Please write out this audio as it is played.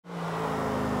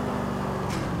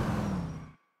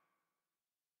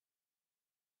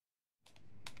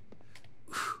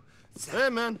Hey,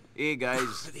 man. Hey,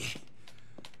 guys.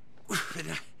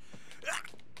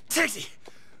 Taxi!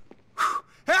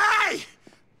 Hey!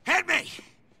 Hit me!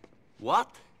 What?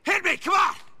 Hit me, come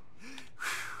on!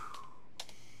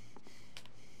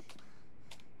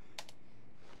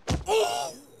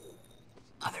 Oh!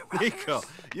 Nico,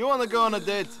 you wanna go on a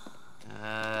date?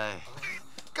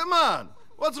 Come on!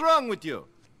 What's wrong with you?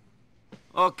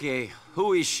 Okay,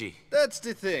 who is she? That's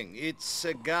the thing. It's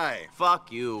a guy.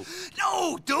 Fuck you.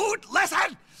 No, dude,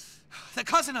 listen! The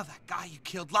cousin of that guy you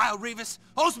killed, Lyle Rivas,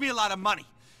 owes me a lot of money.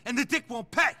 And the dick won't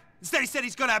pay. Instead, he said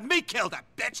he's gonna have me kill that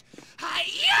bitch.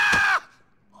 Hi-ya!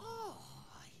 Oh,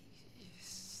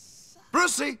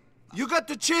 Brucie, you got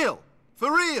to chill.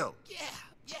 For real.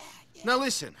 yeah. Now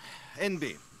listen,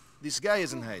 NB, this guy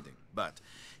isn't hiding, but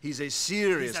he's a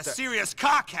serious... He's a serious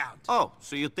cockhound. Oh,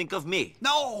 so you think of me?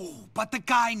 No, but the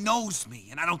guy knows me,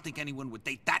 and I don't think anyone would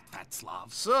date that fat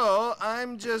Slav. So,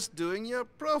 I'm just doing your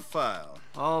profile.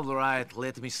 All right,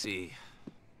 let me see.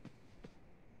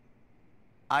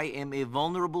 I am a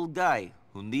vulnerable guy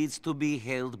who needs to be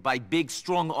held by big,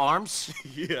 strong arms?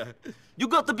 Yeah. You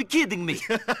got to be kidding me!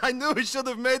 I knew we should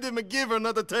have made him a giver,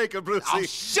 not a taker, Brucie. Oh,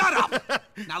 shut up!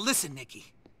 Now listen, Nicky.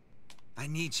 I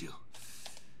need you.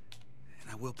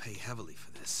 And I will pay heavily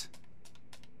for this.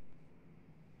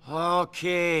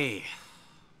 Okay.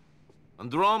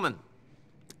 Androman,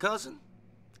 cousin,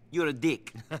 you're a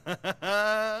dick.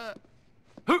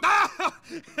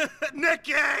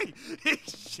 Nicky!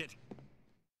 Shit.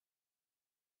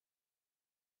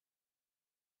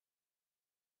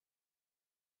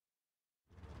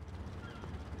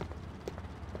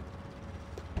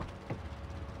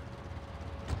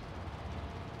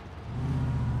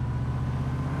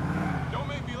 Don't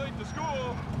make me late to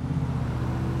school.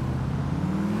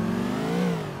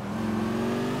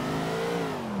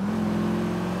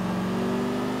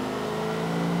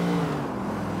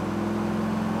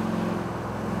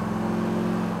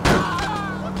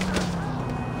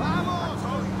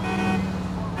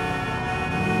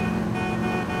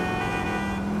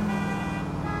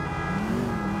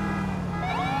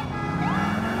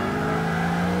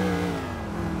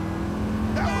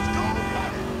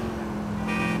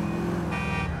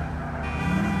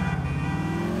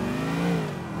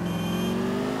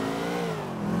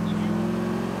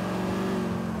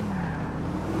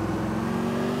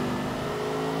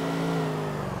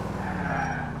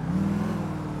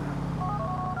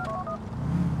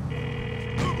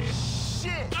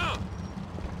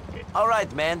 All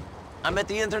right, man. I'm at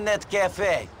the internet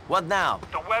cafe. What now?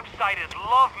 The website is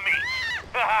Love Me.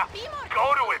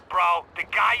 Go to it, bro. The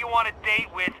guy you want to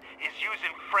date with is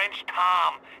using French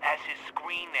Tom as his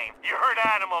screen name. You heard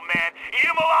Animal, man. Eat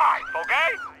him alive,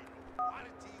 okay?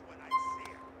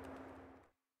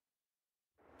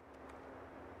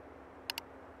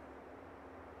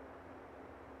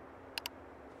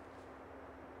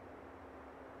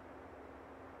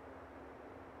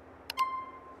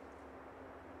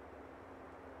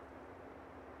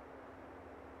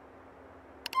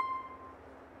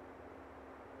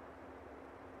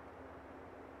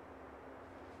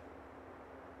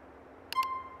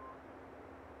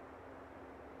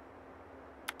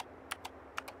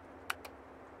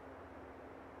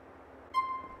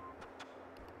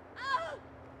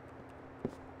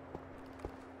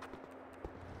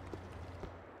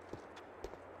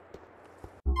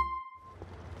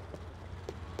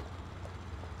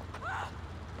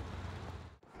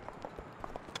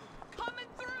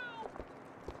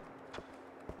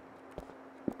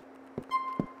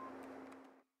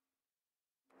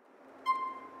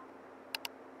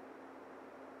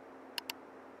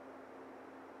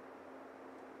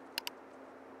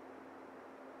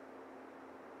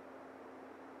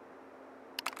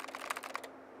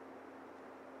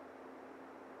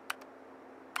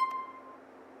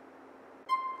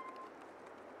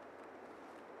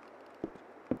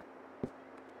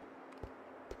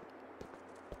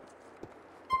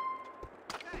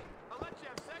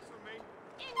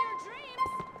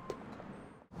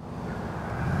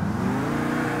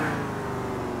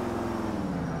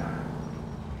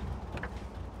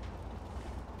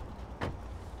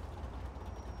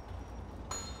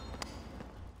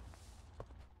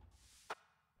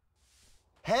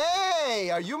 Hey,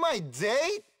 are you my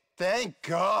date? Thank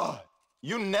God.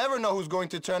 You never know who's going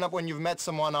to turn up when you've met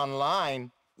someone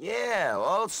online. Yeah,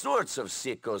 all sorts of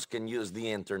sickos can use the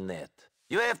internet.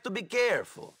 You have to be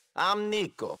careful. I'm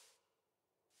Nico.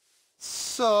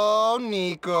 So,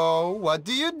 Nico, what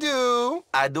do you do?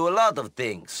 I do a lot of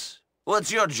things.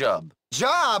 What's your job?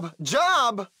 Job?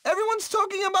 Job? Everyone's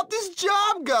talking about this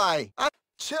job guy.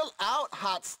 Chill out,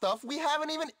 hot stuff. We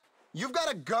haven't even... You've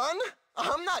got a gun?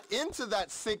 I'm not into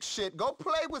that sick shit. Go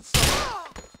play with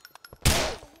some...